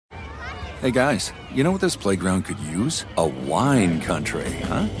Hey guys, you know what this playground could use? A wine country,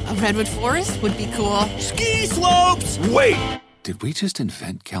 huh? A redwood forest would be cool. Ski slopes! Wait! Did we just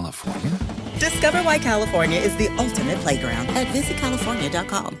invent California? Discover why California is the ultimate playground at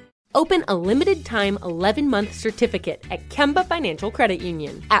visitcalifornia.com. Open a limited-time 11-month certificate at Kemba Financial Credit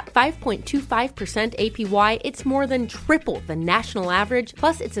Union. At 5.25% APY, it's more than triple the national average,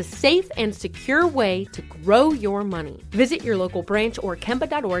 plus it's a safe and secure way to grow your money. Visit your local branch or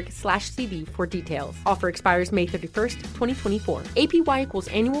kemba.org/cd for details. Offer expires May 31st, 2024. APY equals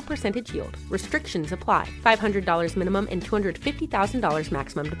annual percentage yield. Restrictions apply. $500 minimum and $250,000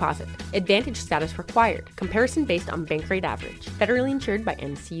 maximum deposit. Advantage status required. Comparison based on bank rate average. Federally insured by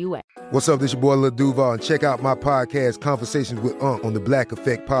NCUA. What's up, this your boy Lil Duval, and check out my podcast, Conversations with Unc, on the Black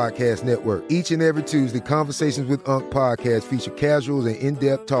Effect Podcast Network. Each and every Tuesday, Conversations with Unc podcast feature casuals and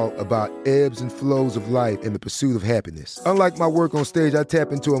in-depth talk about ebbs and flows of life and the pursuit of happiness. Unlike my work on stage, I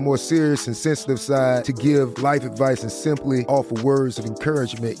tap into a more serious and sensitive side to give life advice and simply offer words of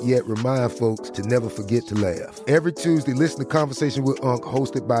encouragement, yet remind folks to never forget to laugh. Every Tuesday, listen to Conversation with Unc,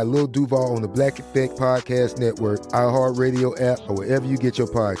 hosted by Lil Duval on the Black Effect Podcast Network, iHeartRadio app, or wherever you get your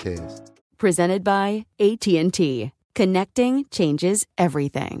podcasts. Presented by AT&T. Connecting changes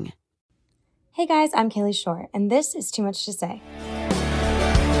everything. Hey guys, I'm Kaylee Short, and this is Too Much to Say.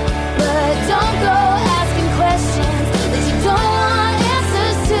 But don't go asking questions that you don't want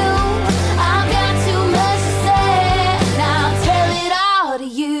answers to. I've got too much to say, now I'll tell it all to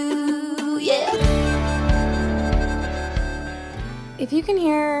you, yeah. If you can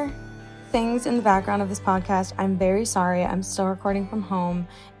hear things in the background of this podcast, I'm very sorry. I'm still recording from home,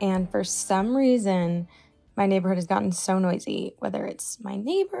 and for some reason, my neighborhood has gotten so noisy, whether it's my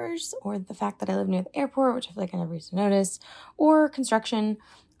neighbors or the fact that I live near the airport, which I feel like I never used to notice, or construction.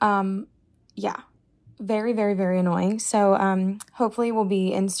 Yeah, very, very, very annoying. So hopefully we'll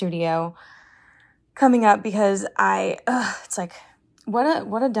be in studio coming up, because it's like, what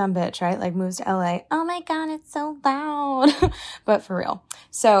a dumb bitch, right? Like, moves to LA. Oh my God, it's so loud. But for real.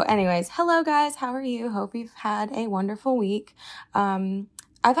 So anyways, hello guys. How are you? Hope you've had a wonderful week. I've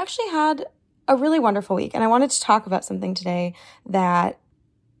actually had a really wonderful week, and I wanted to talk about something today that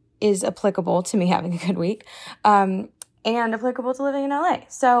is applicable to me having a good week, and applicable to living in LA.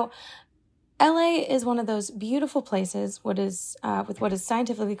 So LA is one of those beautiful places, with what is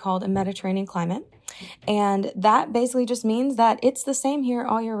scientifically called a Mediterranean climate. And that basically just means that it's the same here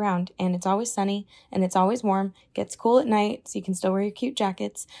all year round, and it's always sunny and it's always warm. Gets cool at night, so you can still wear your cute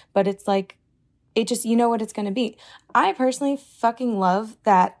jackets, but it's like, you know what it's going to be. I personally fucking love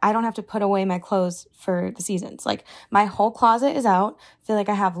that I don't have to put away my clothes for the seasons. Like, my whole closet is out. I feel like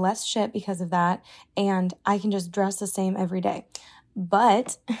I have less shit because of that, and I can just dress the same every day.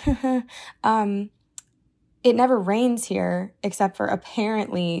 But it never rains here, except for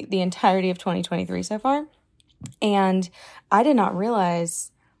apparently the entirety of 2023 so far. And I did not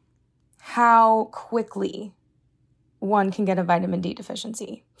realize how quickly one can get a vitamin D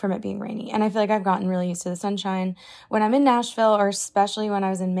deficiency from it being rainy. And I feel like I've gotten really used to the sunshine. When I'm in Nashville, or especially when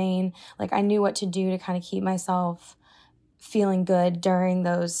I was in Maine, like, I knew what to do to kind of keep myself feeling good during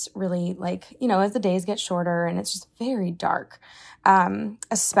those really, like, you know, as the days get shorter and it's just very dark,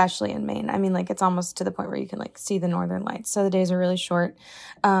 especially in Maine. I mean, like, it's almost to the point where you can, like, see the northern lights. So the days are really short.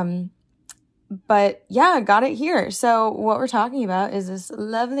 But yeah, got it here. So what we're talking about is this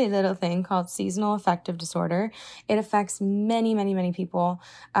lovely little thing called seasonal affective disorder. It affects many, many, many people.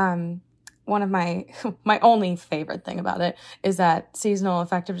 One of my only favorite thing about it is that seasonal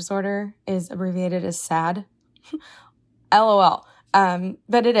affective disorder is abbreviated as SAD. LOL.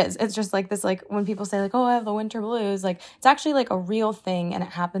 But it is. It's just like this, like, when people say, like, oh, I have the winter blues, like, it's actually, like, a real thing, and it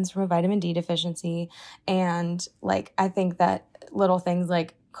happens from a vitamin D deficiency. And, like, I think that little things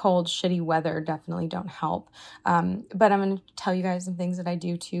like cold, shitty weather definitely don't help. But I'm going to tell you guys some things that I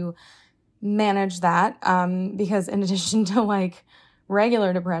do to manage that. Because in addition to, like,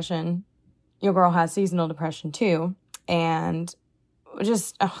 regular depression, your girl has seasonal depression too. And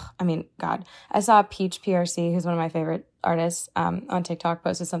just, I mean, God, I saw Peach PRC, who's one of my favorite artists, on TikTok,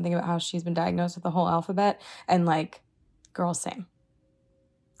 posted something about how she's been diagnosed with the whole alphabet, and, like, girl, same.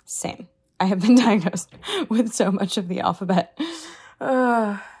 I have been diagnosed with so much of the alphabet.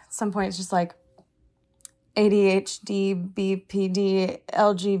 At some point, it's just like ADHD, BPD,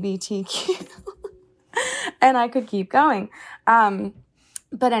 LGBTQ, and I could keep going.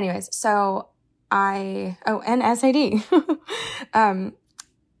 But anyways, so and SAD.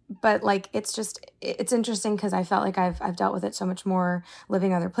 But, like, it's interesting because I felt like I've dealt with it so much more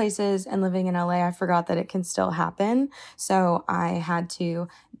living other places, and living in LA, I forgot that it can still happen. So I had to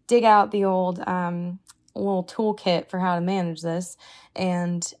dig out the old little toolkit for how to manage this.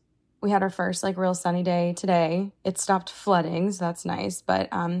 And we had our first like real sunny day today. It stopped flooding, so that's nice. But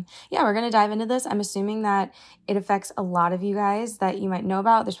yeah, we're going to dive into this. I'm assuming that it affects a lot of you guys that you might know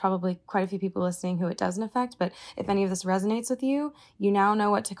about. There's probably quite a few people listening who it doesn't affect, but if any of this resonates with you, you now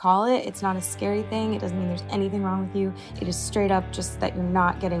know what to call it. It's not a scary thing. It doesn't mean there's anything wrong with you. It is straight up just that you're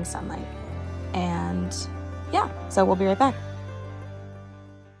not getting sunlight. And yeah, so we'll be right back.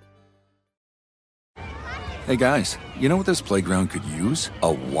 Hey guys, you know what this playground could use?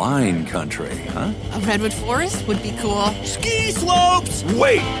 A wine country, huh? A redwood forest would be cool. Ski slopes!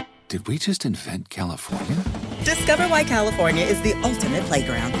 Wait! Did we just invent California? Discover why California is the ultimate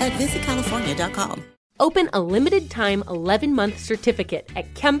playground at visitcalifornia.com. Open a limited-time 11-month certificate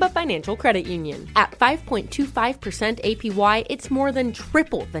at Kemba Financial Credit Union. At 5.25% APY, it's more than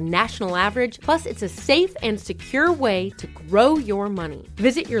triple the national average, plus it's a safe and secure way to grow your money.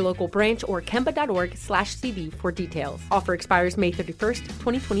 Visit your local branch or kemba.org/cb for details. Offer expires May 31st,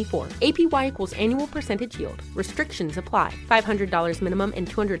 2024. APY equals annual percentage yield. Restrictions apply. $500 minimum and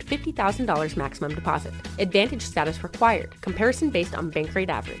 $250,000 maximum deposit. Advantage status required. Comparison based on bank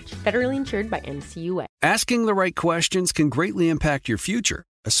rate average. Federally insured by NCUA. Asking the right questions can greatly impact your future,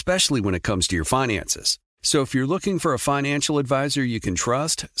 especially when it comes to your finances. So if you're looking for a financial advisor you can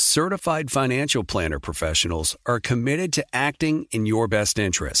trust, certified financial planner professionals are committed to acting in your best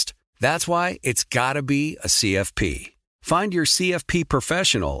interest. That's why it's got to be a CFP. Find your CFP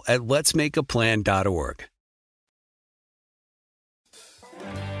professional at letsmakeaplan.org.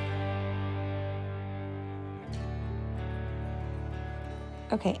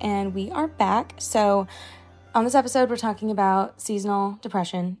 Okay, and we are back. So on this episode, we're talking about seasonal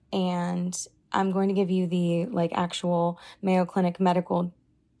depression, and I'm going to give you the like actual Mayo Clinic medical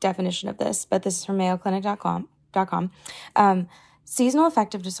definition of this, but this is from mayoclinic.com. Seasonal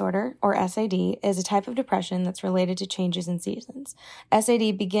affective disorder, or SAD, is a type of depression that's related to changes in seasons.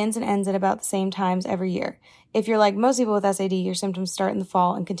 SAD begins and ends at about the same times every year. If you're like most people with SAD, your symptoms start in the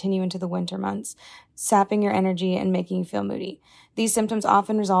fall and continue into the winter months, sapping your energy and making you feel moody. These symptoms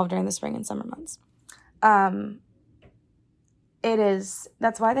often resolve during the spring and summer months.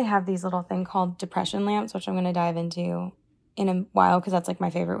 That's why they have these little thing called depression lamps, which I'm going to dive into in a while because that's like my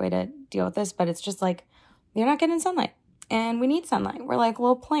favorite way to deal with this. But it's just like, you're not getting sunlight. And we need sunlight. We're like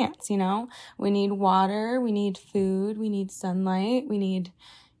little plants, you know? We need water, we need food, we need sunlight, we need,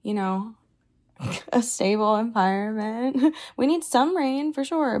 you know, a stable environment. We need some rain for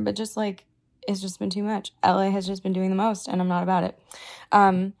sure, but just like, it's just been too much. LA has just been doing the most, and I'm not about it.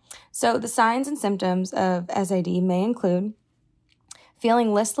 So the signs and symptoms of SAD may include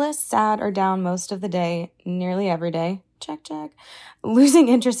feeling listless, sad, or down most of the day, nearly every day. Check. Losing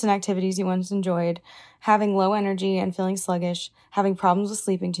interest in activities you once enjoyed, having low energy and feeling sluggish, having problems with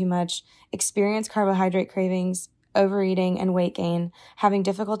sleeping too much, experience carbohydrate cravings, overeating and weight gain, having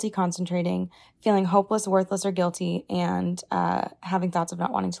difficulty concentrating, feeling hopeless, worthless, or guilty, and having thoughts of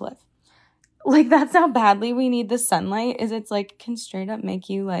not wanting to live. Like, that's how badly we need the sunlight, is it's like, can straight up make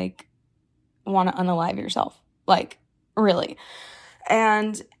you like want to unalive yourself. Like, really.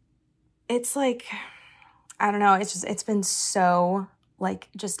 And it's like, I don't know, it's been so like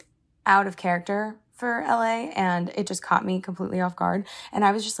just out of character for LA, and it just caught me completely off guard. And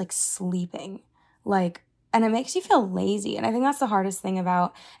I was just like sleeping, like, and it makes you feel lazy. And I think that's the hardest thing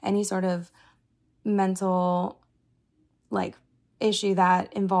about any sort of mental like issue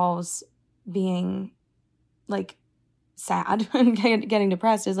that involves being like sad and getting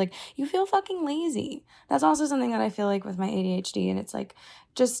depressed, is like you feel fucking lazy. That's also something that I feel like with my ADHD, and it's like,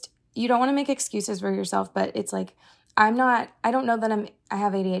 just, you don't want to make excuses for yourself, but it's like, I don't know that I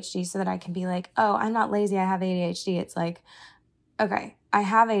have ADHD so that I can be like, oh, I'm not lazy, I have ADHD. It's like, okay, I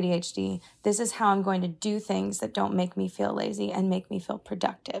have ADHD. This is how I'm going to do things that don't make me feel lazy and make me feel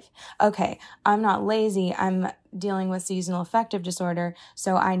productive. Okay, I'm not lazy, I'm dealing with seasonal affective disorder,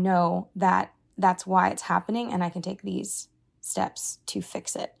 so I know that that's why it's happening, and I can take these steps to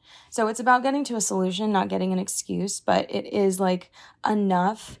fix it. So it's about getting to a solution, not getting an excuse, but it is like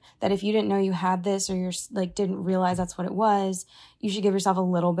enough that if you didn't know you had this, or you're like didn't realize that's what it was, you should give yourself a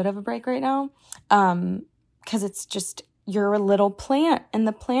little bit of a break right now. Because it's just, you're a little plant, and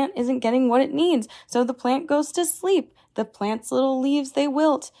the plant isn't getting what it needs. So the plant goes to sleep. The plant's little leaves, they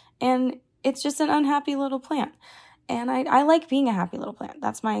wilt, and it's just an unhappy little plant. And I like being a happy little plant.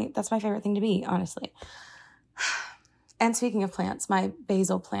 That's my favorite thing to be, honestly. And speaking of plants, my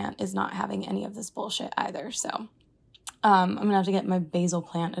basil plant is not having any of this bullshit either. So I'm going to have to get my basil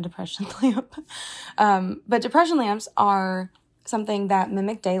plant a depression lamp. But depression lamps are something that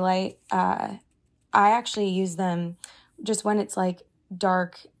mimic daylight. I actually use them just when it's like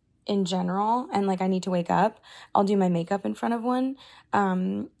dark in general and like I need to wake up. I'll do my makeup in front of one.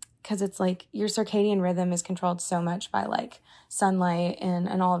 because it's like your circadian rhythm is controlled so much by like sunlight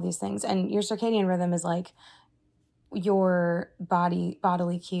and all of these things. And your circadian rhythm is like your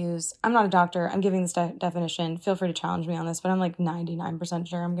bodily cues. I'm not a doctor. I'm giving this definition. Feel free to challenge me on this, but I'm like 99%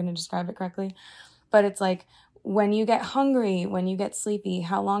 sure I'm going to describe it correctly. But it's like when you get hungry, when you get sleepy,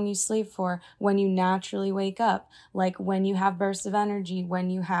 how long you sleep for, when you naturally wake up, like when you have bursts of energy, when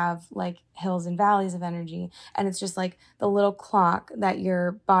you have like hills and valleys of energy. And it's just like the little clock that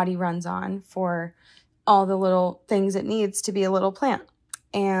your body runs on for all the little things it needs to be a little plant.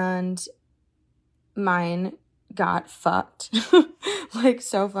 And mine got fucked, like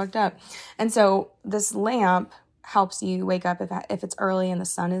so fucked up. And so this lamp helps you wake up if it's early and the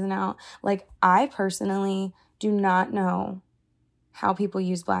sun isn't out. Like, I personally do not know how people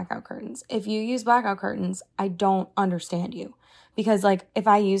use blackout curtains. If you use blackout curtains, I don't understand you. Because like, if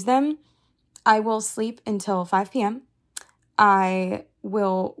I use them, I will sleep until 5 p.m. I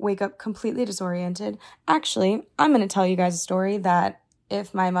will wake up completely disoriented. Actually, I'm going to tell you guys a story that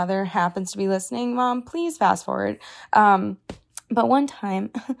if my mother happens to be listening, Mom, please fast forward. But one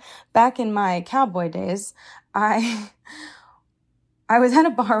time, back in my cowboy days, I was at a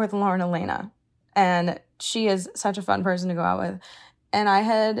bar with Lauren Elena, and she is such a fun person to go out with. And I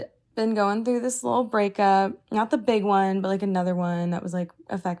had been going through this little breakup, not the big one, but like another one that was like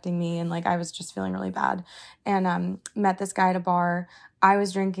affecting me. And like, I was just feeling really bad, and met this guy at a bar. I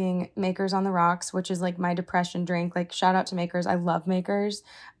was drinking Makers on the Rocks, which is like my depression drink. Like, shout out to Makers. I love Makers,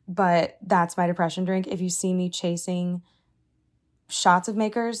 but that's my depression drink. If you see me chasing shots of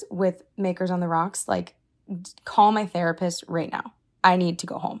Makers with Makers on the Rocks, like, call my therapist right now. I need to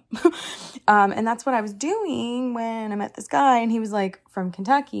go home. And that's what I was doing when I met this guy, and he was like from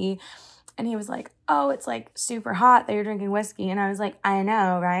Kentucky, and he was like, oh, it's like super hot that you're drinking whiskey. And I was like, I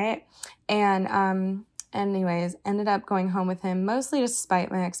know, right? And anyways, ended up going home with him, mostly to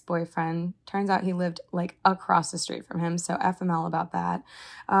spite my ex-boyfriend. Turns out he lived like across the street from him, so FML about that.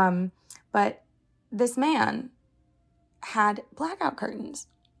 But this man had blackout curtains,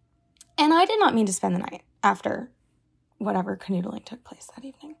 and I did not mean to spend the night after whatever canoodling took place that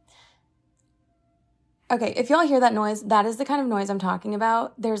evening. Okay, if y'all hear that noise, that is the kind of noise I'm talking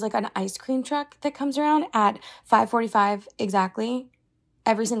about. There's like an ice cream truck that comes around at 5:45 exactly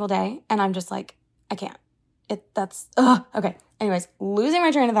every single day, and I'm just like, I can't. Okay. Anyways, losing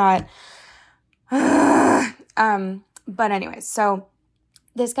my train of thought. But anyways, so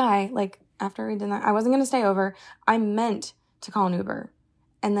this guy, like, after we did that, I wasn't going to stay over. I meant to call an Uber,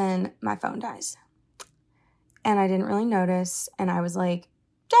 and then my phone dies. And I didn't really notice, and I was like,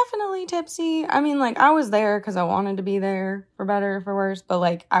 definitely tipsy. I mean, like, I was there because I wanted to be there, for better or for worse, but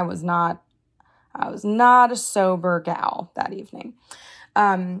like, I was not a sober gal that evening.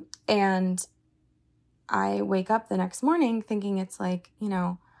 And I wake up the next morning thinking it's like, you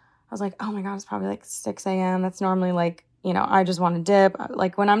know, I was like, oh my God, it's probably like 6 a.m. That's normally like, you know, I just want to dip.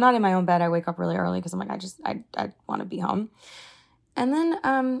 Like, when I'm not in my own bed, I wake up really early because I'm like, I want to be home. And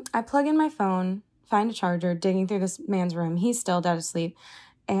then I plug in my phone, find a charger, digging through this man's room. He's still dead asleep.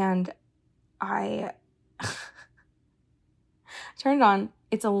 And I turned it on.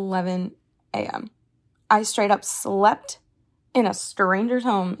 It's 11 a.m. I straight up slept in a stranger's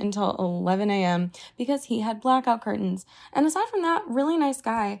home until 11 a.m. because he had blackout curtains. And aside from that, really nice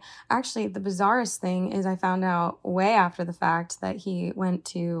guy. Actually, the bizarrest thing is I found out way after the fact that he went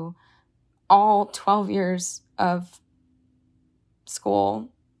to all 12 years of school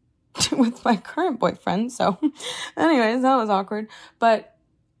with my current boyfriend. So anyways, that was awkward. But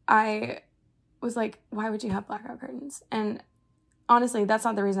I was like, why would you have blackout curtains? And honestly, that's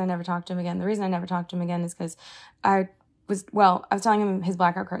not the reason I never talked to him again. The reason I never talked to him again is because I was telling him his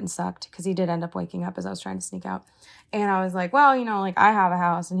blackout curtain sucked because he did end up waking up as I was trying to sneak out. And I was like, well, you know, like, I have a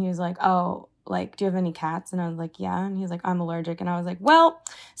house. And he was like, oh, like, do you have any cats? And I was like, yeah. And he was like, I'm allergic. And I was like, well,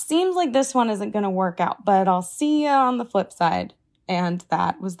 seems like this one isn't going to work out, but I'll see you on the flip side. And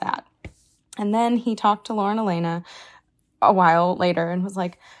that was that. And then he talked to Lauren Elena a while later and was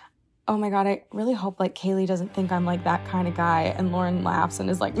like, oh my God, I really hope like Kaylee doesn't think I'm like that kind of guy. And Lauren laughs and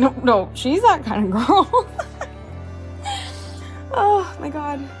is like, no, she's that kind of girl. Oh my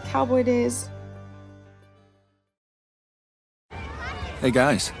God, cowboy days. Hey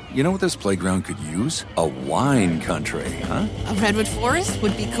guys, you know what this playground could use? A wine country, huh? A redwood forest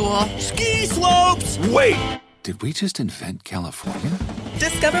would be cool. Ski slopes! Wait! Did we just invent California?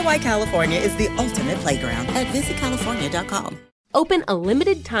 Discover why California is the ultimate playground at visitcalifornia.com. Open a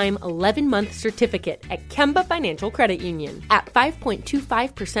limited-time 11-month certificate at Kemba Financial Credit Union. At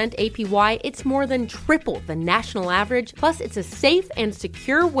 5.25% APY, it's more than triple the national average, plus it's a safe and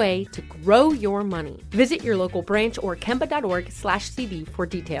secure way to grow your money. Visit your local branch or kemba.org/CD for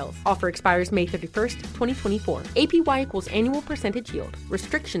details. Offer expires May 31st, 2024. APY equals annual percentage yield.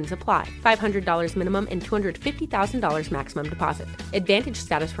 Restrictions apply. $500 minimum and $250,000 maximum deposit. Advantage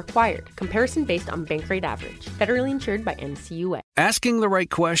status required. Comparison based on bank rate average. Federally insured by NCUA. Asking the right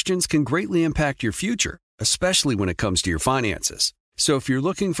questions can greatly impact your future, especially when it comes to your finances. So if you're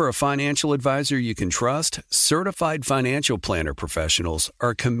looking for a financial advisor you can trust, certified financial planner professionals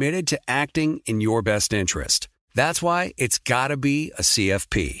are committed to acting in your best interest. That's why it's got to be a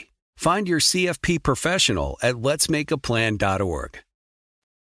CFP. Find your CFP professional at letsmakeaplan.org.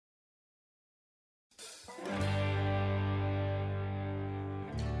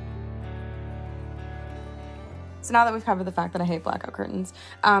 So now that we've covered the fact that I hate blackout curtains,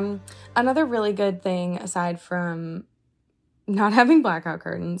 another really good thing aside from not having blackout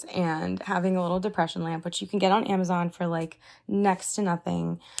curtains and having a little depression lamp, which you can get on Amazon for like next to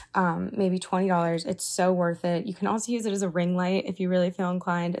nothing, maybe $20. It's so worth it. You can also use it as a ring light if you really feel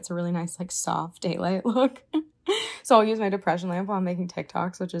inclined. It's a really nice like soft daylight look. So I'll use my depression lamp while I'm making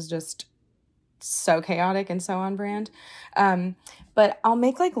TikToks, which is just so chaotic and so on brand. But I'll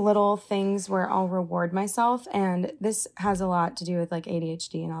make like little things where I'll reward myself. And this has a lot to do with like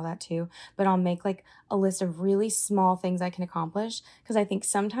ADHD and all that too. But I'll make like a list of really small things I can accomplish. Because I think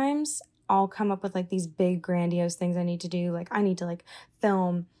sometimes I'll come up with like these big grandiose things I need to do. Like I need to like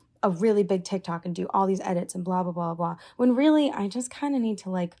film a really big TikTok and do all these edits and blah, blah, blah, blah. When really I just kind of need to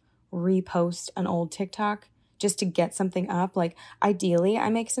like repost an old TikTok just to get something up. Like ideally I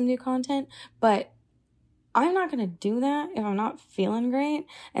make some new content, but I'm not going to do that if I'm not feeling great.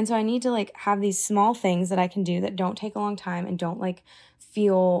 And so I need to like have these small things that I can do that don't take a long time and don't like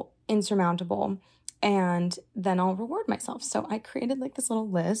feel insurmountable. And then I'll reward myself. So I created like this little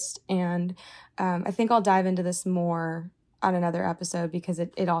list, and I think I'll dive into this more on another episode because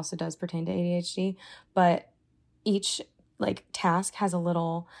it also does pertain to ADHD. But each like task has a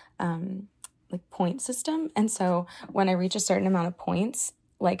little like point system. And so when I reach a certain amount of points,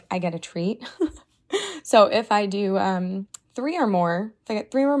 like I get a treat. So if I do 3 or more, if I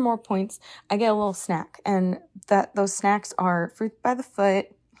get 3 or more points, I get a little snack. And those snacks are fruit by the foot,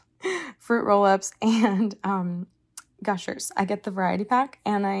 fruit roll-ups, and Gushers. I get the variety pack,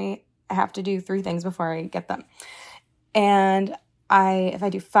 and I have to do 3 things before I get them. And if I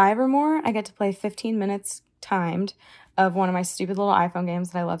do 5 or more, I get to play 15 minutes timed of one of my stupid little iPhone games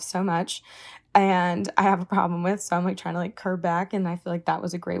that I love so much. And I have a problem with, so I'm like trying to like curb back, and I feel like that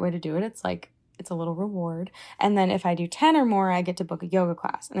was a great way to do it. It's like, it's a little reward. And then if I do 10 or more, I get to book a yoga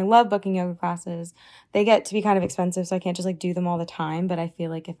class. And I love booking yoga classes. They get to be kind of expensive, so I can't just like do them all the time. But I feel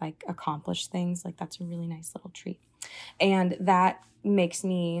like if I accomplish things, like that's a really nice little treat. And that makes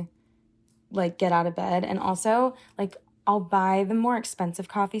me like get out of bed. And also like I'll buy the more expensive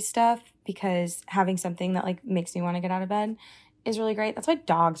coffee stuff because having something that like makes me want to get out of bed is really great. That's why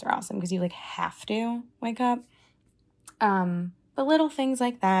dogs are awesome, because you like have to wake up. But little things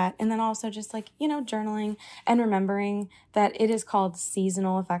like that. And then also just like, you know, journaling and remembering that it is called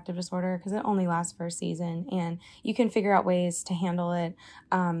seasonal affective disorder because it only lasts for a season, and you can figure out ways to handle it.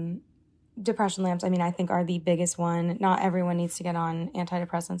 Depression lamps, I mean, I think are the biggest one. Not everyone needs to get on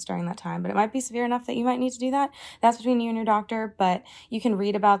antidepressants during that time, but it might be severe enough that you might need to do that. That's between you and your doctor, but you can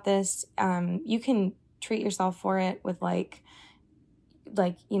read about this. You can treat yourself for it with like,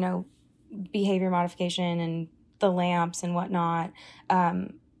 you know, behavior modification and the lamps and whatnot,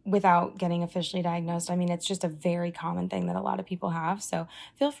 without getting officially diagnosed. I mean, it's just a very common thing that a lot of people have. So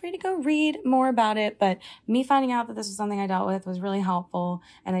feel free to go read more about it. But me finding out that this was something I dealt with was really helpful.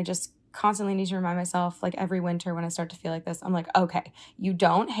 And I just constantly need to remind myself, like every winter when I start to feel like this, I'm like, okay, you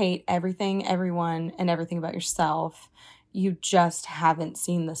don't hate everything, everyone, and everything about yourself. You just haven't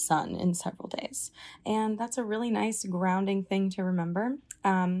seen the sun in several days. And that's a really nice grounding thing to remember.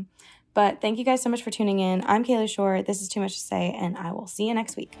 But thank you guys so much for tuning in. I'm Kayla Shore. This is Too Much to Say, and I will see you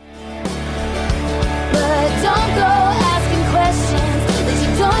next week. But don't go asking questions that you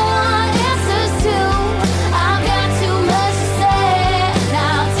don't want answers to. I've got too much to say, and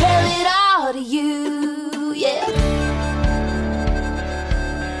I'll tell it all to you, yeah.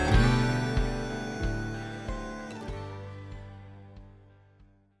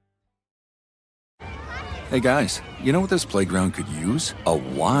 Hey guys, you know what this playground could use? A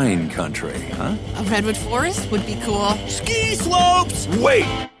wine country, huh? A redwood forest would be cool. Ski slopes! Wait!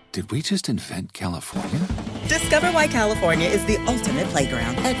 Did we just invent California? Discover why California is the ultimate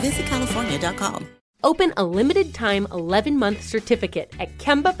playground at visitcalifornia.com. Open a limited-time 11-month certificate at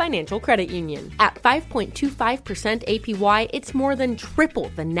Kemba Financial Credit Union. At 5.25% APY, it's more than triple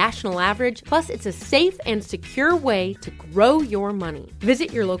the national average, plus it's a safe and secure way to grow your money.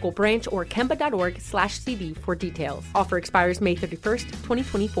 Visit your local branch or kemba.org/cd for details. Offer expires May 31st,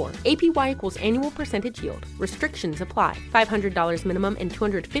 2024. APY equals annual percentage yield. Restrictions apply. $500 minimum and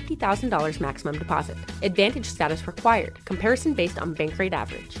 $250,000 maximum deposit. Advantage status required. Comparison based on bank rate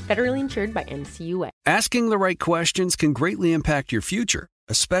average. Federally insured by NCUA. Asking the right questions can greatly impact your future,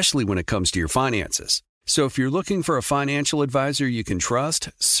 especially when it comes to your finances. So if you're looking for a financial advisor you can trust,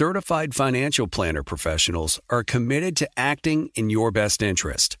 certified financial planner professionals are committed to acting in your best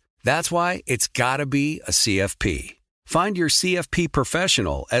interest. That's why it's got to be a CFP. Find your CFP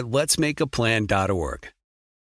professional at letsmakeaplan.org.